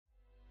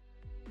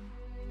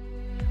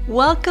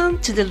Welcome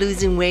to the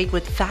Losing Weight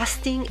with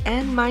Fasting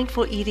and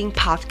Mindful Eating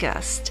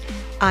podcast.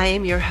 I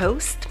am your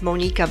host,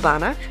 Monika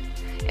Banach,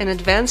 an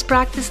advanced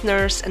practice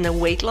nurse and a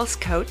weight loss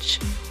coach.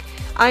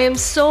 I am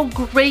so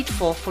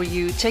grateful for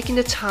you taking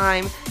the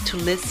time to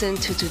listen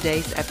to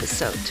today's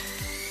episode.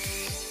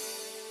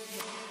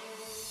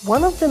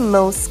 One of the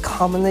most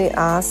commonly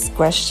asked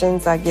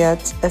questions I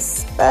get,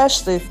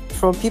 especially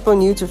from people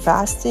new to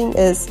fasting,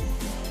 is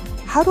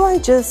how do I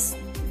just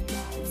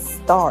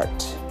start?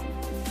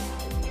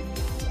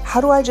 How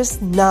do I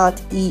just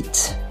not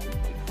eat?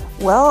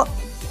 Well,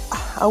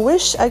 I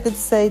wish I could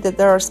say that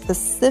there are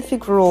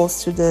specific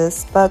rules to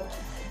this, but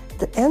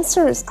the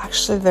answer is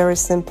actually very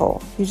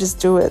simple. You just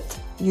do it.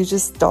 You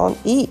just don't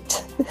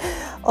eat.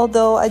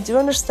 Although I do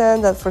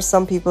understand that for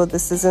some people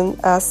this isn't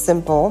as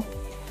simple.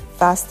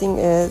 Fasting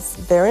is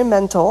very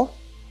mental.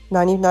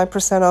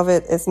 99% of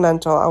it is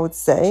mental, I would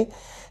say.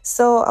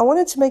 So I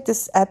wanted to make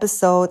this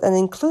episode and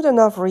include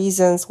enough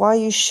reasons why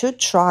you should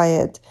try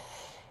it,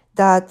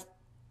 that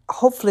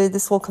hopefully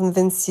this will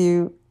convince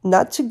you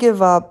not to give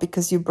up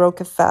because you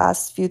broke a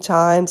fast a few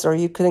times or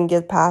you couldn't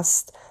get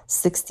past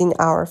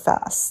 16-hour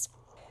fast.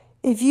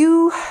 If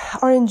you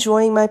are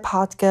enjoying my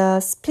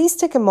podcast, please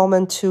take a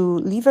moment to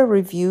leave a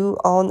review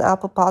on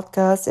Apple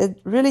Podcasts.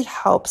 It really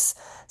helps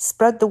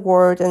spread the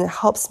word and it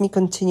helps me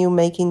continue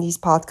making these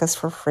podcasts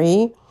for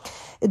free.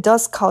 It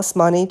does cost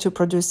money to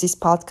produce these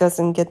podcasts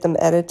and get them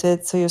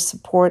edited, so your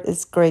support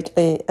is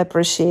greatly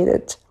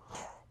appreciated.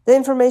 The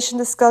information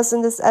discussed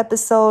in this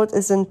episode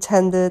is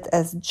intended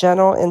as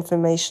general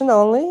information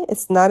only.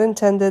 It's not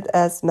intended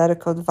as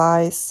medical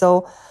advice,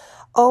 so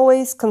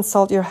always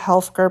consult your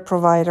healthcare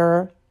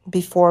provider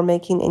before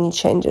making any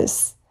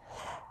changes.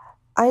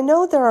 I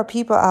know there are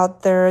people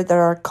out there that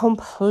are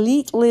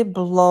completely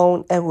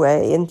blown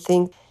away and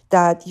think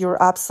that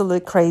you're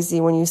absolutely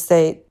crazy when you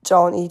say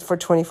don't eat for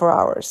 24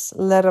 hours,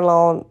 let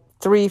alone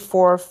 3,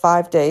 4,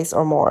 5 days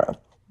or more.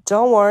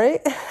 Don't worry,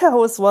 I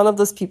was one of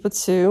those people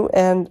too,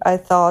 and I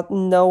thought,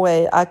 no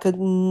way, I could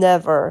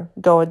never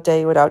go a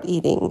day without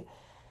eating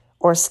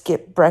or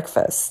skip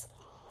breakfast.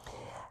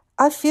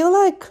 I feel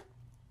like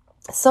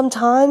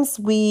sometimes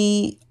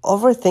we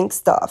overthink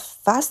stuff.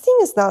 Fasting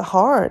is not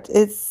hard.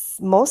 It's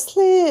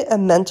mostly a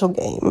mental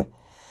game.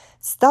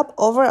 Stop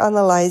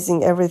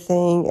overanalyzing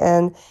everything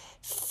and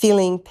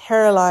feeling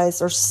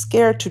paralyzed or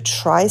scared to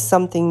try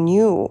something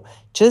new.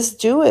 Just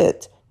do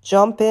it.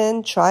 Jump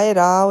in, try it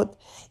out.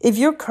 If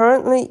you're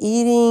currently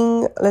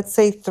eating, let's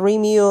say 3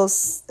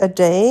 meals a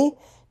day,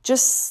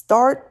 just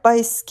start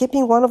by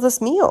skipping one of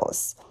those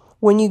meals.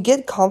 When you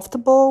get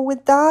comfortable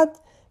with that,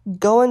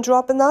 go and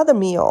drop another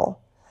meal.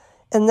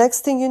 And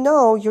next thing you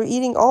know, you're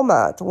eating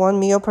OMAD, 1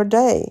 meal per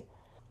day.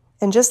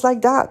 And just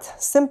like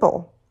that,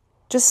 simple.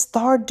 Just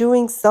start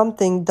doing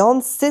something.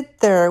 Don't sit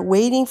there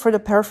waiting for the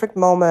perfect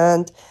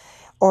moment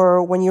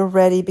or when you're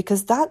ready,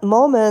 because that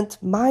moment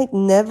might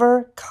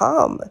never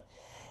come.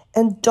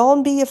 And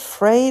don't be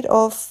afraid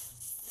of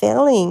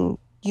failing.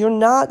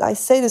 I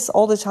say this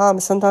all the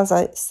time, sometimes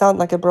I sound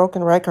like a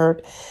broken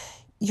record.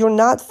 You're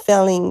not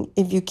failing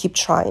if you keep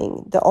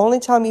trying. The only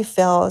time you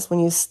fail is when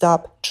you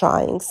stop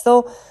trying.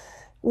 So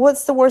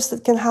what's the worst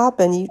that can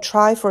happen? You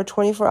try for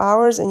 24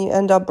 hours and you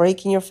end up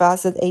breaking your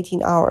fast at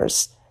 18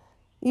 hours.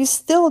 You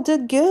still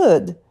did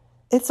good.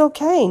 It's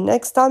okay.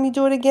 Next time you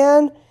do it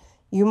again,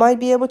 you might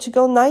be able to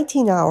go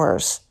 19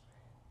 hours.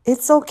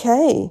 It's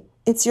okay.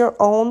 It's your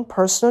own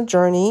personal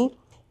journey,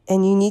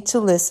 and you need to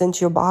listen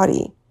to your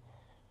body.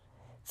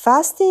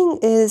 Fasting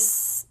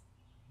is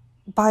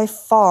by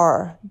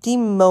far the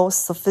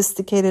most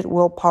sophisticated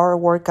willpower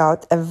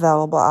workout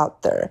available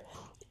out there.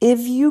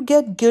 If you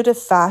get good at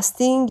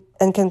fasting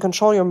and can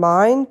control your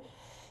mind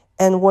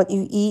and what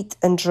you eat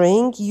and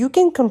drink, you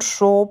can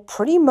control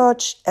pretty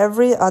much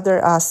every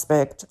other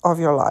aspect of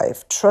your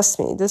life. Trust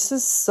me, this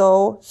is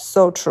so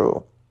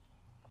true.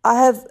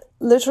 I have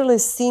literally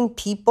seen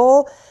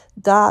people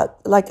that,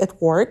 like at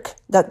work,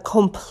 that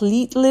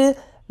completely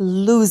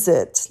lose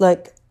it,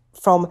 like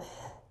from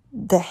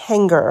the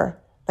hunger.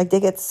 Like they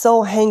get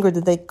so hungry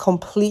that they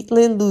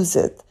completely lose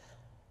it.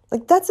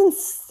 Like that's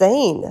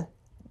insane.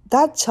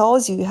 That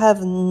tells you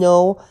have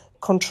no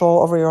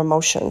control over your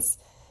emotions.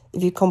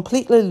 If you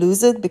completely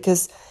lose it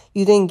because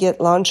you didn't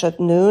get lunch at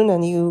noon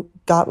and you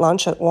got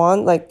lunch at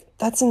 1, like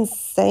that's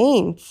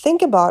insane.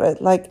 Think about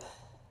it. Like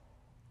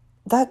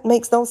that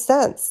makes no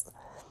sense.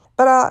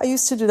 But I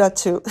used to do that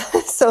too.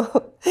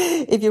 So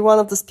if you're one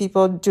of those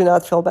people, do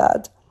not feel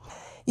bad.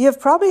 You have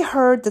probably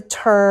heard the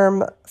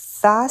term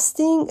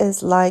fasting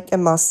is like a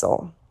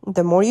muscle.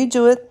 The more you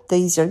do it, the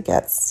easier it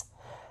gets.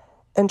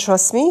 And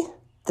trust me,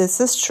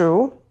 this is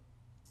true.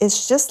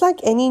 It's just like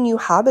any new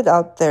habit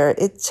out there.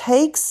 It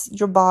takes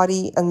your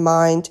body and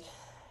mind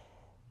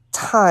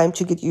time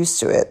to get used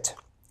to it.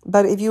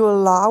 But if you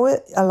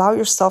allow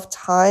yourself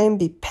time,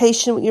 be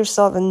patient with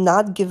yourself and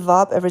not give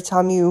up every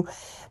time you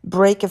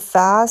break a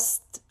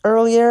fast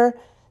earlier,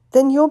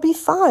 then you'll be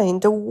fine.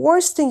 The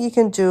worst thing you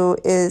can do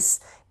is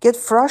get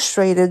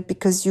frustrated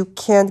because you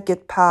can't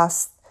get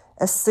past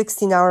a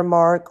 16-hour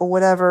mark or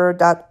whatever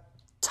that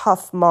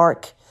tough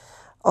mark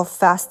of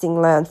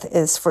fasting length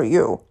is for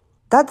you.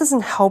 That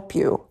doesn't help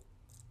you.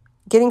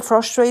 Getting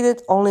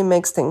frustrated only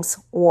makes things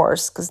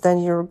worse because then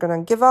you're going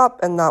to give up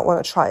and not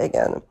want to try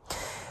again.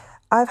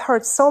 I've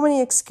heard so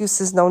many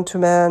excuses known to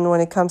men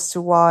when it comes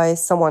to why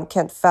someone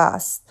can't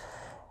fast.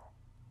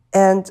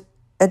 And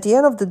at the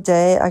end of the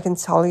day, I can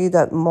tell you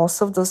that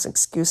most of those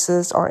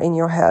excuses are in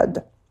your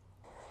head.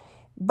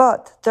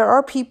 But there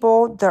are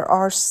people that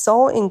are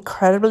so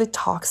incredibly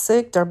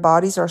toxic, their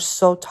bodies are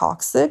so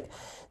toxic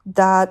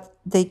that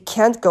they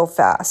can't go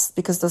fast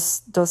because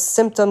those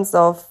symptoms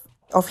of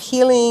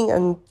healing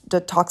and the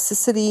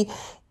toxicity,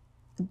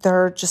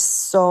 they're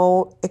just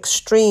so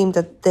extreme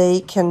that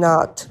they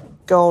cannot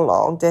go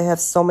long. They have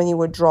so many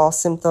withdrawal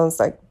symptoms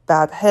like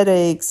bad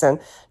headaches and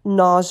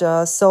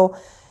nausea. So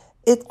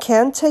it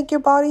can take your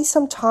body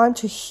some time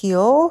to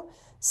heal.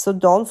 So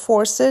don't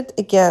force it.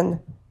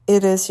 Again,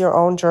 it is your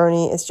own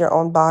journey. It's your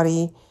own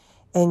body.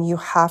 And you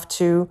have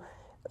to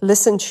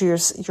listen to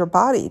your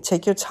body.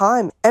 Take your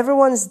time.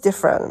 Everyone is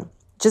different.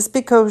 Just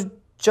because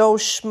Joe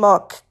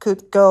Schmuck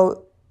could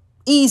go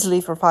easily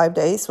for 5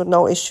 days with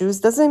no issues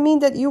doesn't mean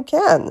that you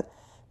can.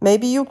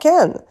 Maybe you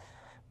can.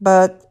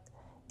 But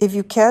if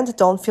you can't,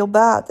 don't feel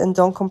bad and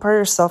don't compare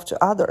yourself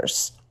to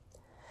others.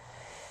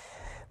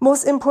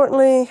 Most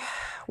importantly,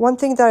 one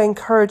thing that I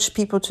encourage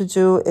people to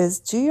do is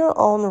do your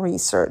own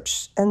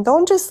research and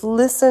don't just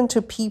listen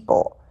to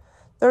people.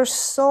 There's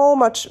so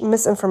much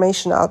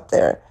misinformation out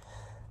there,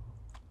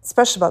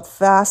 especially about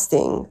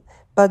fasting.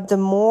 But the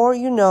more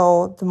you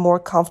know, the more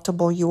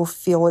comfortable you will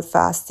feel with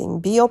fasting.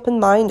 Be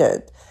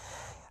open-minded.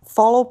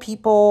 Follow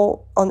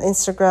people on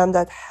Instagram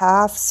that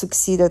have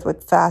succeeded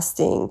with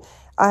fasting.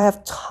 I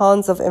have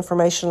tons of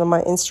information on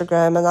my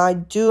Instagram and I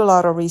do a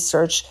lot of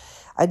research.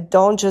 I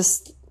don't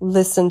just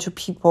listen to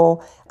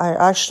people. I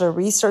actually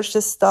research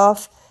this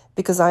stuff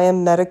because I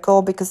am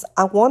medical, because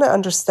I want to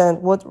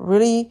understand what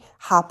really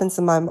happens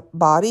in my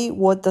body.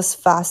 What does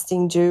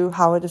fasting do?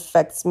 How it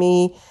affects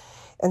me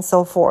and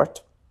so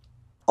forth.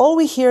 All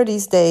we hear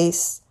these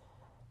days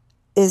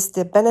is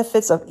the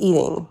benefits of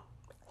eating.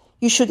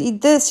 You should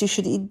eat this, you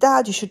should eat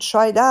that, you should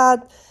try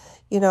that,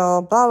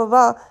 blah, blah,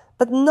 blah.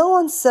 But no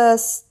one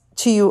says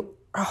to you,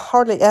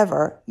 hardly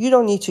ever, you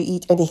don't need to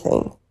eat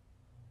anything.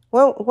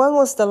 Well, when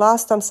was the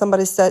last time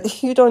somebody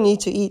said, you don't need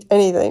to eat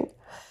anything?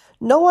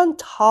 No one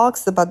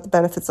talks about the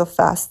benefits of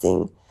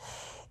fasting.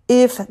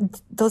 If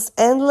those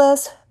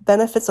endless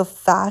benefits of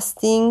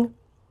fasting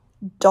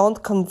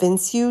don't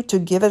convince you to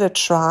give it a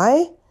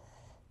try,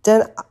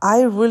 then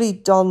I really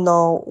don't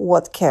know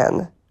what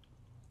can.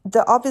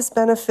 The obvious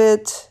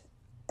benefit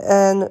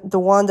and the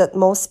one that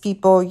most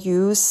people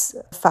use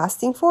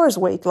fasting for is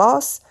weight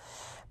loss.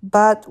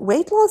 But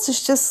weight loss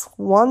is just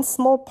one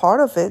small part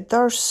of it. There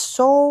are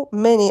so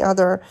many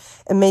other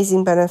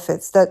amazing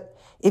benefits that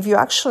if you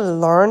actually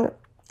learn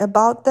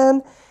about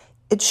them,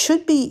 it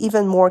should be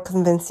even more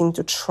convincing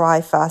to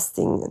try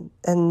fasting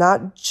and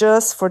not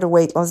just for the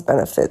weight loss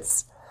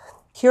benefits.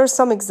 Here are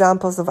some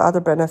examples of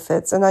other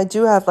benefits. And I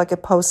do have like a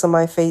post on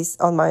my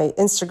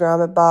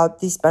Instagram about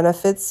these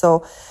benefits.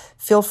 So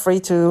feel free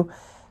to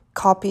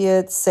copy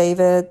it, save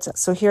it.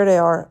 So here they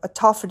are.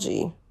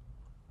 Autophagy.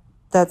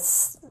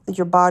 That's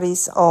your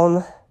body's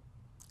own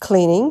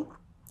cleaning,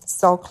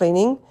 cell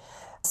cleaning.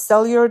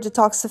 Cellular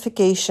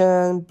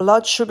detoxification,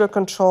 blood sugar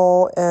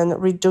control, and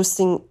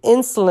reducing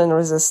insulin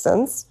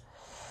resistance.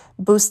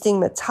 Boosting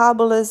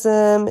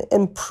metabolism,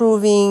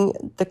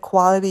 improving the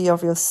quality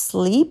of your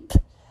sleep.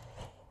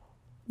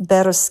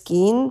 Better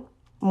skin,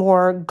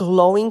 more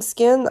glowing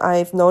skin.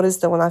 I've noticed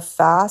that when I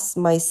fast,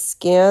 my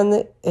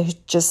skin,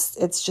 it's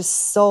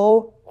just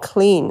so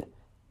clean.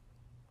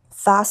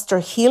 Faster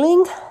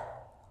healing,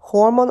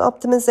 hormone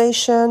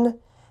optimization,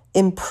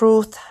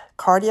 improved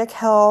cardiac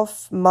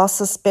health,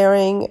 muscle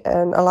sparing,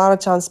 and a lot of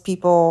times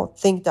people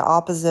think the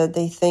opposite.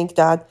 They think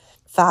that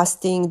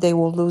fasting, they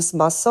will lose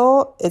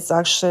muscle. It's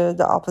actually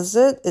the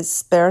opposite. It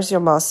spares your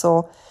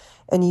muscle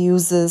and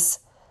uses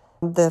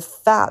the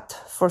fat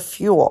for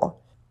fuel.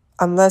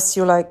 Unless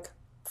you're like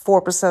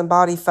 4%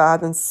 body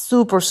fat and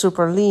super,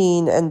 super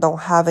lean and don't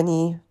have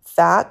any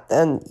fat,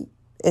 then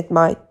it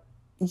might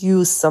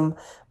use some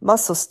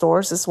muscle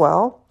stores as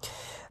well.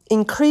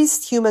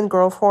 Increased human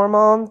growth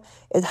hormone,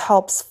 it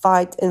helps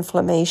fight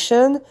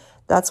inflammation.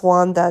 That's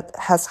one that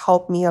has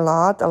helped me a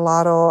lot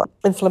of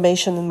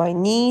inflammation in my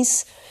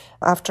knees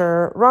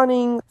after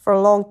running for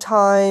a long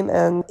time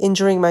and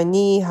injuring my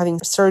knee, having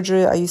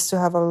surgery. I used to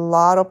have a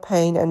lot of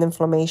pain and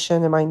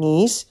inflammation in my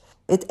knees.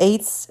 It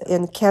aids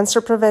in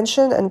cancer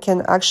prevention and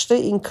can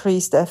actually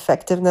increase the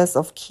effectiveness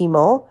of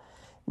chemo.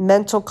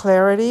 Mental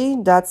clarity,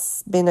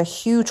 that's been a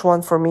huge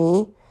one for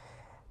me.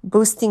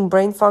 Boosting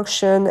brain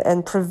function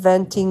and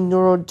preventing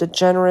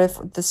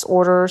neurodegenerative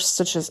disorders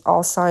such as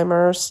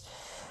Alzheimer's.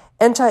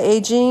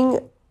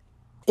 Anti-aging,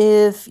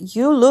 if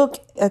you look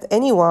at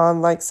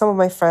anyone, like some of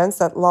my friends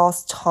that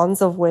lost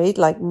tons of weight,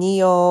 like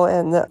Neo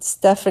and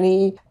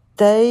Stephanie,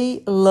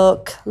 they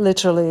look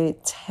literally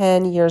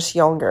 10 years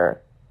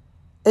younger.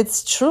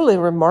 It's truly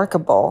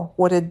remarkable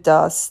what it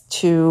does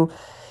to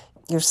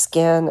your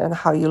skin and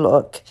how you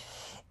look.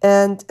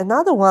 And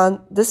another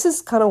one, this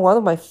is kind of one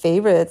of my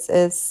favorites,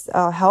 is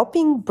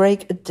helping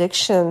break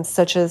addictions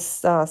such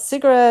as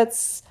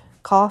cigarettes,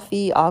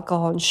 coffee,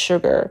 alcohol, and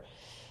sugar.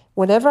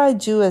 Whenever I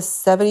do a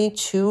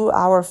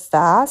 72-hour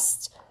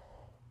fast,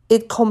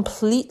 it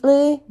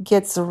completely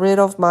gets rid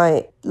of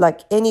my,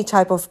 like, any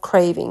type of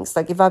cravings.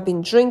 Like if I've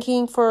been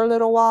drinking for a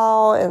little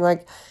while and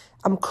like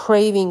I'm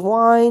craving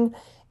wine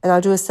and I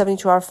do a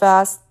 72-hour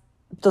fast,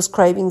 those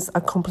cravings are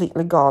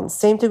completely gone.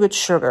 Same thing with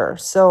sugar.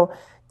 So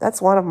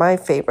that's one of my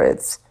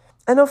favorites.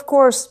 And of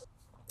course,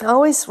 I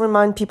always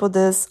remind people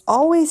this,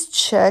 always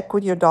check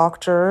with your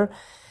doctor,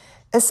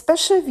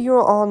 especially if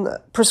you're on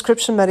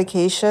prescription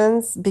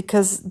medications,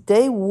 because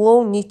they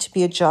will need to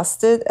be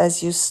adjusted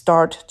as you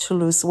start to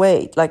lose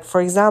weight. Like,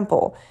 for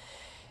example,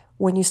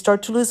 when you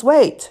start to lose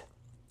weight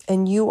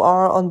and you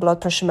are on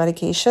blood pressure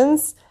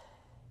medications,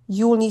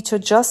 you will need to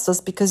adjust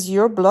those because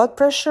your blood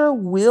pressure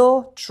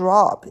will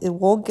drop. It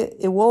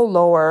will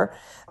lower.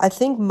 I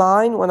think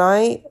my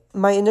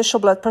initial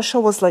blood pressure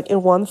was like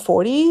in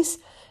 140s.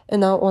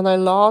 And now when I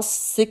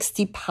lost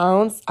 60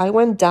 pounds, I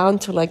went down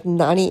to like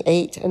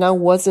 98 and I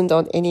wasn't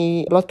on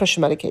any blood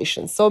pressure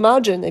medication. So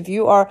imagine if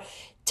you are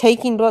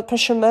taking blood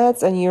pressure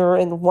meds and you're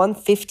in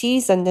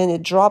 150s and then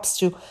it drops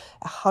to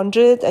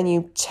 100 and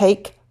you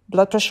take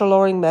blood pressure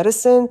lowering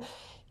medicine,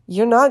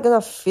 you're not going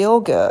to feel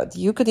good.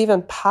 You could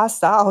even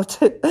pass out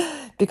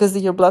because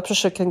your blood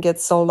pressure can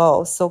get so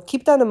low. So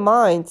keep that in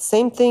mind.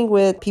 Same thing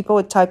with people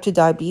with type 2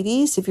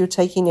 diabetes. If you're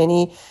taking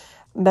any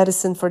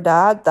medicine for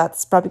that,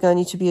 that's probably going to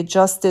need to be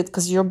adjusted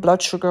because your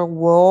blood sugar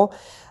will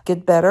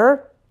get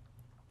better.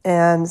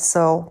 And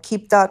so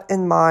keep that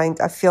in mind.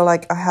 I feel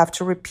like I have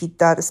to repeat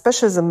that,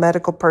 especially as a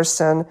medical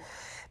person,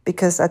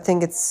 because I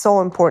think it's so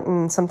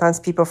important.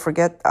 Sometimes people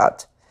forget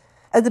that.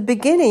 At the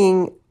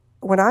beginning,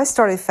 when I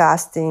started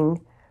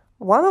fasting,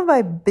 one of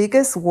my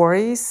biggest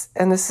worries,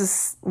 and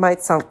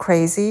might sound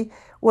crazy,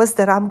 was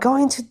that I'm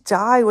going to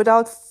die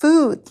without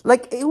food.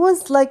 Like, it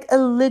was like a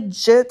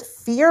legit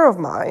fear of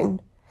mine.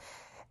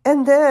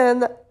 And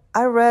then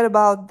I read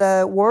about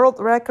the world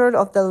record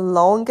of the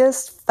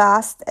longest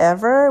fast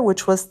ever,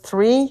 which was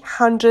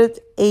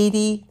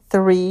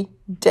 383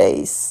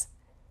 days.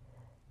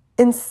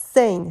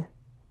 Insane.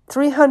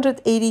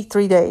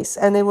 383 days.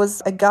 And it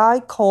was a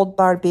guy called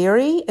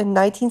Barbieri in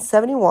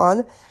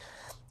 1971.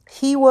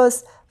 He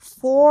was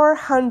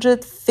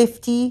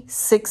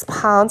 456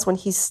 pounds when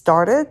he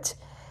started,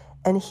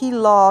 and he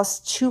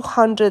lost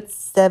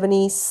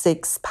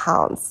 276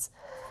 pounds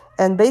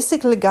and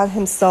basically got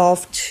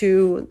himself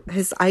to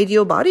his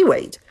ideal body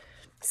weight.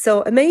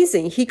 So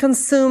amazing. He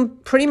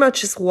consumed pretty much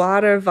just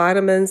water,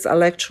 vitamins,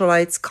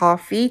 electrolytes,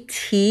 coffee,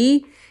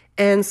 tea,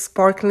 and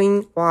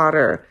sparkling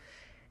water.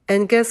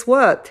 And guess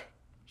what?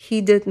 He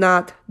did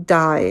not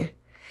die.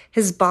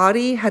 His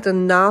body had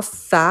enough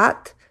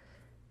fat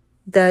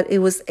that it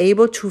was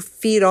able to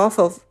feed off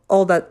of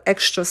all that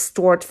extra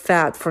stored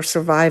fat for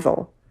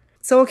survival.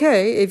 So,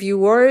 okay, if you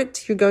worried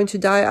you're going to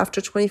die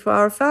after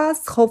 24-hour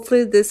fast,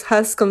 hopefully this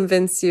has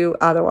convinced you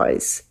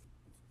otherwise.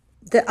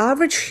 The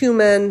average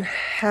human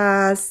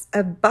has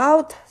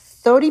about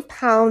 30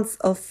 pounds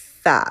of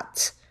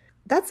fat.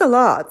 That's a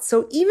lot.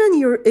 So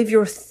even if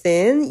you're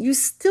thin, you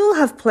still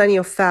have plenty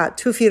of fat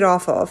to feed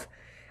off of.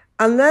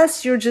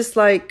 Unless you're just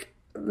like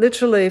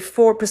literally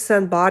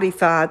 4% body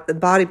fat, the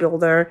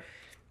bodybuilder,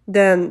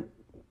 then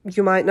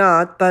you might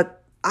not.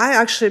 But I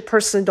actually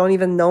personally don't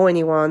even know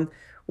anyone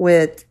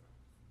with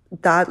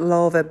that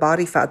low of a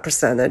body fat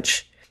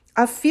percentage.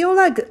 I feel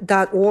like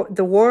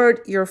the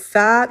word "you're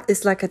fat"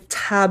 is like a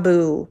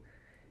taboo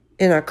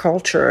in our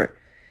culture.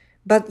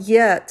 But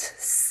yet,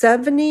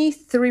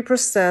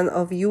 73%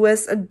 of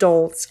US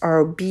adults are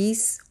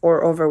obese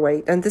or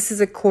overweight. And this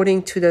is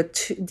according to the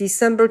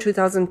December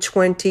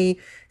 2020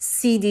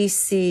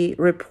 CDC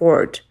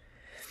report.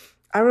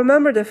 I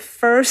remember the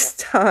first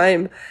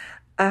time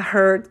I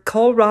heard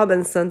Cole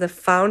Robinson, the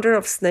founder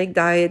of Snake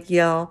Diet,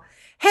 yell,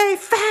 "Hey,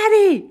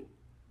 fatty!"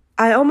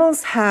 I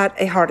almost had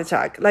a heart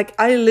attack. Like,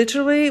 I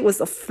literally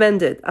was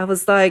offended. I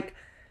was like,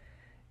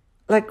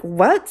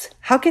 what?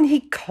 How can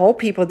he call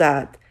people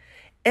that?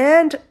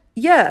 And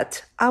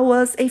yet, I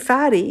was a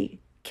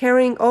fatty,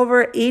 carrying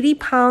over 80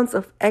 pounds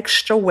of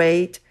extra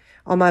weight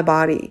on my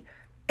body.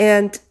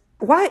 And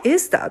why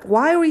is that?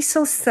 Why are we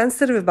so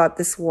sensitive about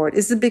this word?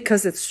 Is it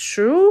because it's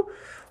true?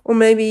 Or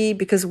maybe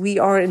because we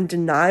are in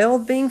denial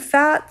of being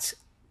fat?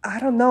 I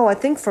don't know. I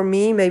think for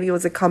me, maybe it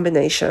was a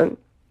combination.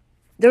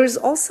 There is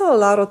also a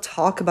lot of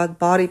talk about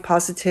body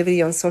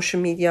positivity on social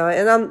media,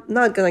 and I'm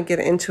not going to get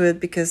into it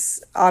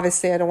because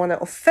obviously I don't want to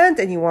offend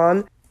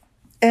anyone.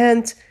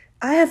 And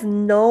I have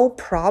no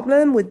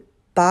problem with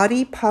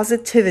body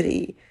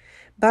positivity,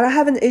 but I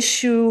have an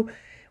issue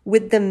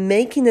with them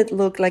making it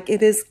look like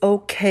it is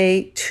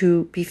okay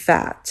to be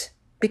fat,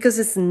 because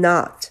it's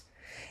not.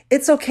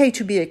 It's okay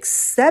to be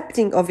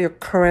accepting of your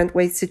current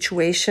weight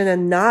situation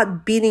and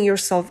not beating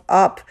yourself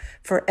up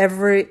for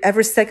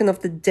every second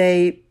of the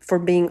day for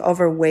being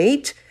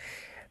overweight,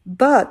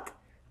 but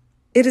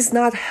it is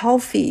not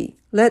healthy.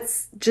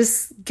 Let's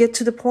just get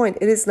to the point.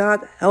 It is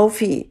not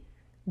healthy.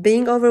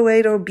 Being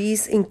overweight or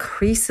obese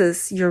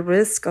increases your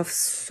risk of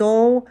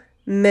so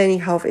many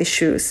health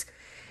issues.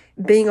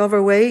 Being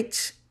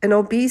overweight and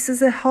obese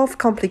is a health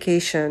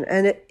complication,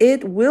 and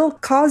it will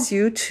cause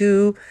you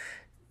to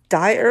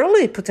die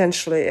early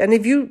potentially. And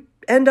if you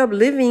end up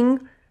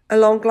living a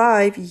long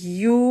life,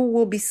 you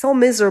will be so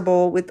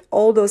miserable with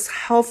all those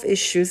health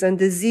issues and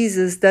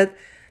diseases that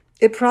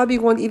it probably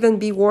won't even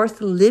be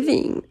worth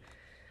living.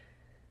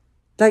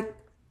 Like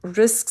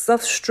risks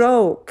of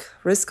stroke,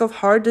 risk of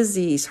heart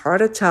disease,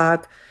 heart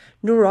attack,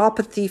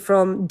 neuropathy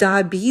from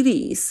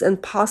diabetes,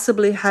 and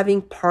possibly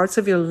having parts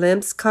of your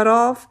limbs cut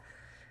off.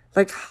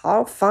 Like,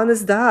 how fun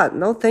is that?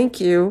 No, thank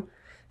you.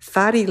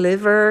 Fatty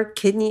liver,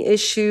 kidney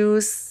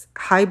issues,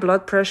 high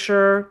blood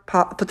pressure,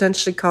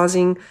 potentially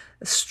causing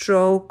a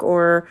stroke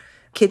or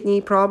kidney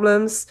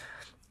problems,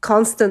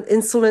 constant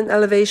insulin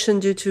elevation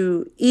due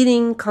to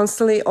eating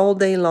constantly all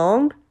day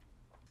long.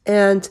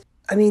 And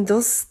I mean,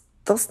 those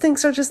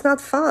things are just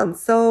not fun.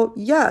 So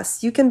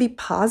yes, you can be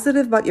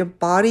positive about your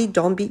body.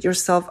 Don't beat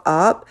yourself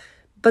up,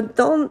 but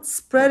don't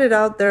spread it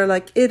out there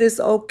like it is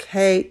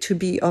okay to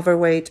be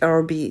overweight or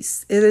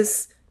obese. It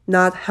is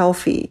not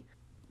healthy.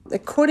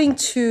 According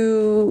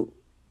to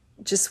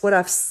just what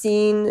I've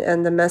seen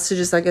and the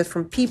messages I get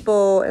from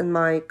people and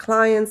my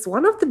clients,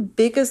 one of the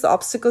biggest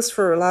obstacles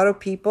for a lot of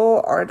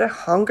people are the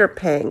hunger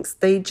pangs.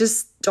 They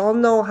just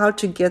don't know how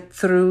to get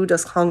through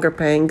those hunger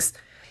pangs.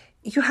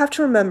 You have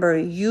to remember,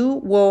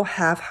 you will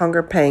have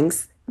hunger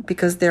pangs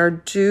because they are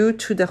due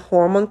to the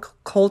hormone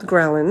called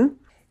ghrelin.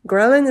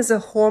 Ghrelin is a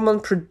hormone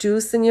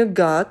produced in your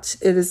gut.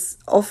 It is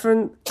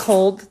often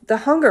called the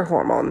hunger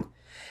hormone.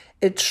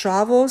 It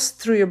travels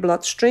through your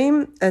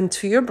bloodstream and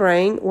to your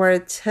brain, where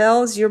it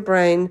tells your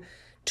brain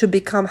to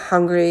become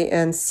hungry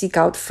and seek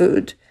out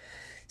food.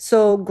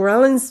 So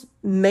ghrelin's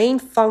main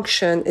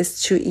function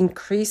is to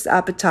increase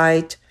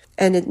appetite,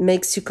 and it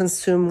makes you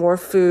consume more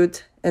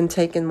food and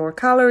take in more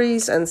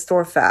calories and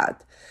store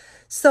fat.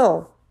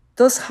 So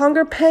those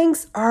hunger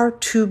pangs are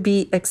to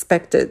be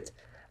expected.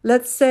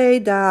 Let's say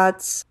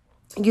that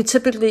you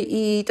typically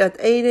eat at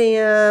 8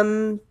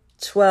 a.m.,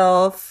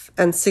 12,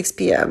 and 6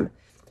 p.m.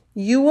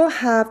 You will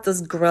have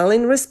those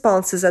ghrelin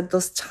responses at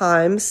those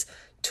times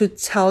to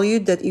tell you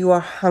that you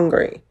are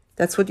hungry.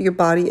 That's what your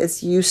body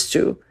is used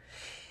to.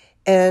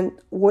 And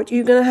what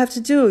you're going to have to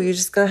do, you're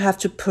just going to have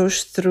to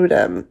push through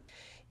them.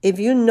 If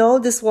you know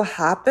this will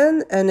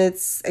happen and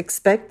it's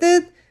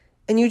expected,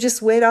 and you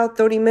just wait out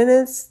 30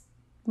 minutes,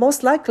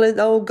 most likely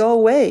that will go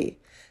away.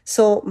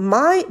 So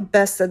my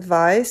best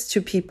advice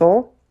to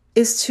people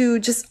is to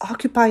just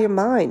occupy your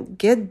mind,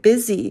 get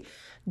busy.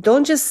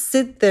 Don't just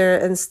sit there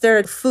and stare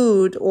at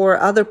food or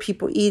other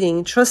people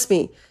eating. Trust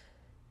me,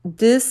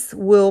 this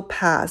will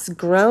pass.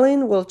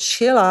 Ghrelin will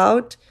chill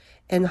out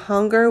and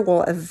hunger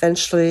will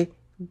eventually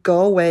go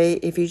away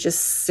if you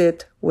just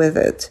sit with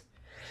it.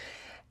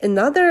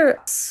 Another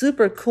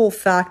super cool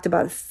fact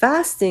about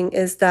fasting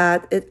is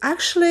that it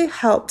actually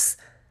helps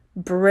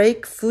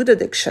break food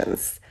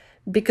addictions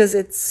because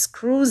it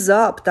screws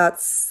up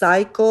that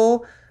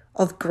cycle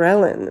of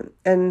ghrelin.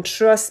 And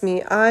trust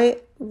me, I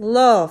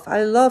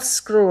love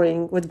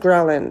screwing with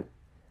ghrelin.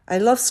 I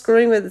love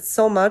screwing with it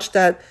so much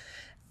that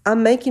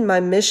I'm making my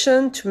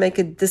mission to make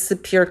it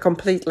disappear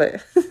completely.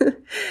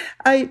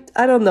 I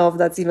don't know if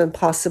that's even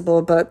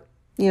possible, but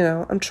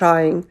I'm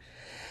trying.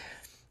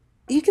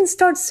 You can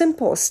start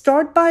simple.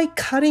 Start by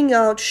cutting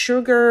out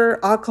sugar,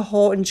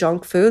 alcohol, and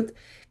junk food.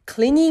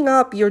 Cleaning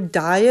up your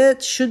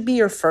diet should be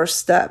your first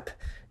step.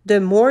 The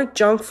more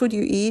junk food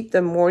you eat,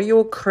 the more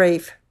you'll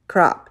crave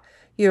crap.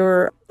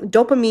 Your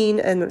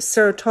dopamine and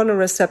serotonin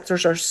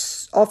receptors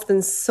are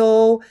often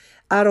so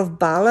out of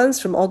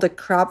balance from all the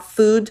crap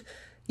food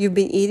you've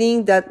been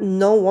eating that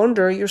no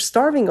wonder you're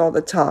starving all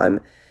the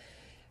time.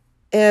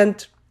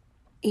 And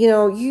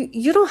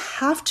you don't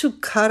have to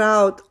cut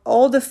out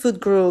all the food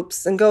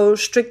groups and go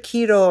strict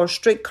keto or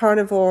strict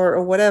carnivore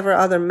or whatever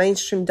other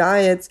mainstream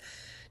diets.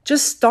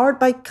 Just start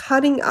by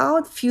cutting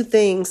out a few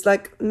things,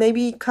 like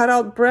maybe cut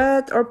out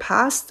bread or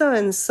pasta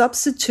and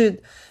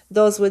substitute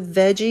those with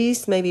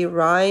veggies, maybe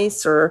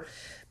rice or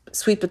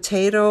sweet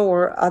potato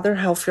or other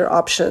healthier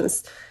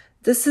options.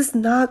 This is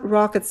not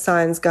rocket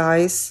science,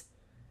 guys.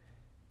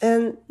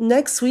 And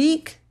next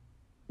week,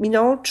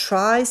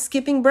 try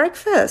skipping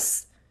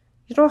breakfast.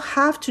 You don't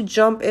have to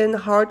jump in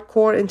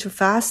hardcore into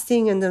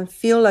fasting and then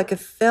feel like a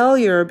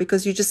failure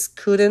because you just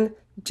couldn't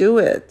do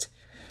it.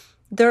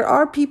 There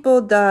are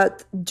people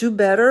that do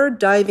better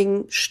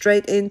diving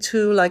straight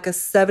into like a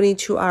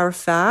 72-hour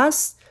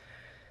fast,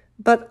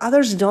 but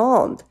others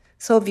don't.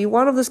 So if you're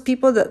one of those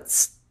people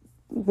that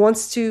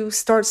wants to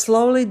start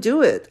slowly,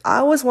 do it.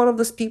 I was one of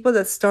those people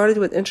that started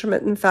with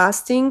intermittent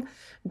fasting,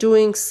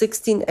 doing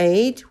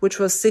 16-8, which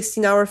was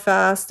 16-hour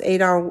fast,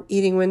 8-hour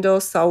eating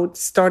windows. So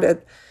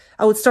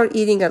I would start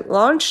eating at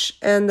lunch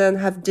and then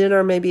have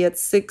dinner maybe at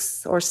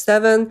 6 or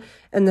 7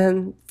 and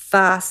then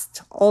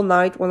fast all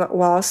night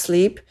while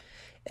asleep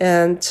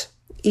and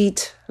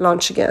eat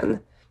lunch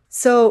again.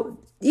 So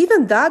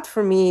even that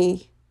for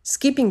me,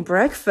 skipping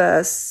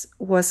breakfast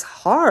was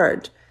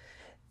hard.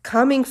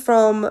 coming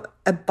from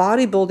a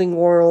bodybuilding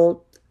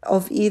world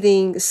of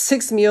eating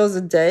 6 meals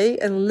a day,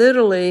 and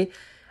literally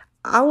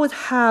I would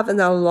have an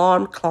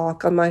alarm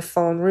clock on my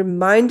phone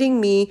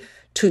reminding me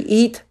to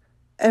eat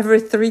every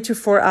 3 to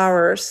 4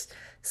 hours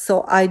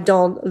so I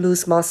don't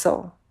lose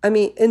muscle. I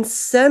mean,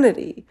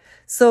 insanity.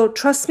 So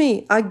trust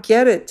me, I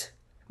get it.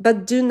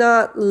 But do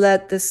not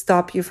let this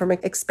stop you from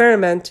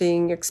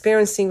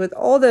experiencing with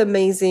all the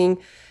amazing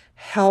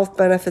health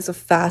benefits of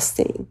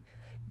fasting.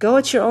 Go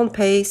at your own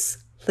pace,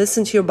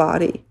 listen to your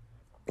body.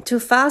 To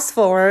fast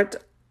forward,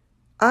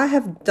 I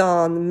have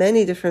done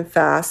many different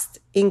fasts,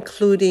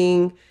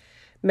 including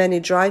many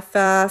dry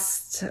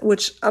fasts,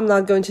 which I'm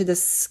not going to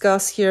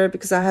discuss here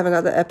because I have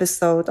another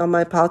episode on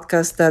my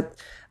podcast that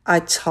I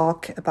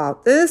talk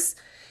about this.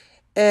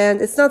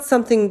 And it's not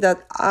something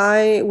that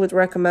I would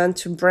recommend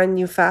to brand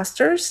new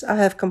fasters. I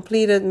have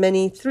completed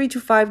many 3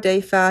 to 5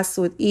 day fasts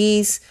with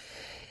ease.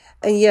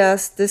 And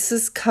yes, this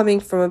is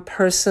coming from a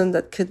person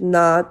that could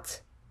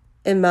not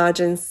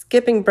imagine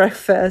skipping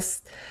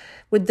breakfast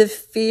with the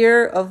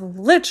fear of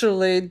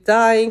literally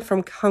dying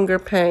from hunger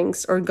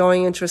pangs or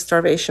going into a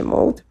starvation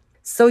mode.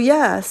 So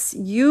yes,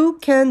 you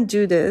can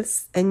do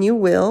this and you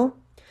will.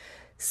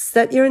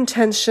 Set your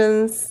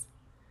intentions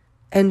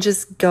and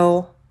just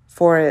go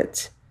for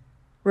it.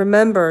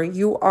 Remember,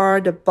 you are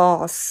the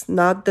boss,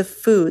 not the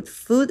food.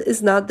 Food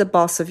is not the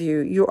boss of you.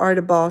 You are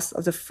the boss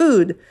of the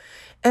food.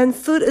 And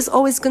food is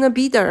always going to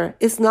be there.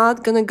 It's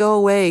not going to go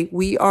away.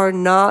 We are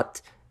not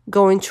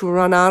going to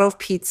run out of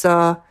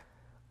pizza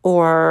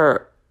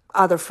or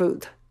other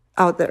food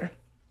out there.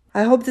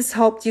 I hope this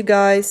helped you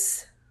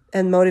guys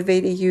and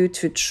motivated you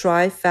to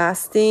try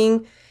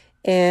fasting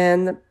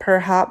and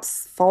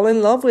perhaps fall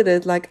in love with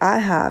it like I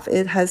have.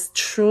 It has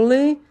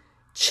truly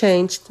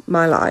changed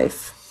my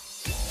life.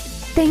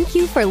 Thank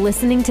you for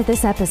listening to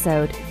this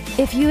episode.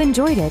 If you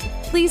enjoyed it,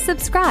 please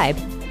subscribe,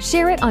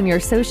 share it on your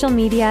social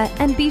media,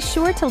 and be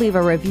sure to leave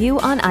a review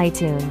on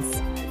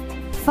iTunes.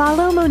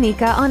 Follow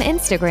Monica on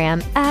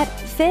Instagram at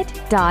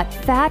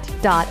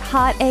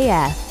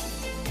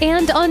fit.fat.hotaf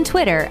and on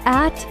Twitter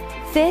at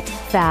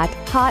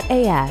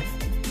fitfathotaf.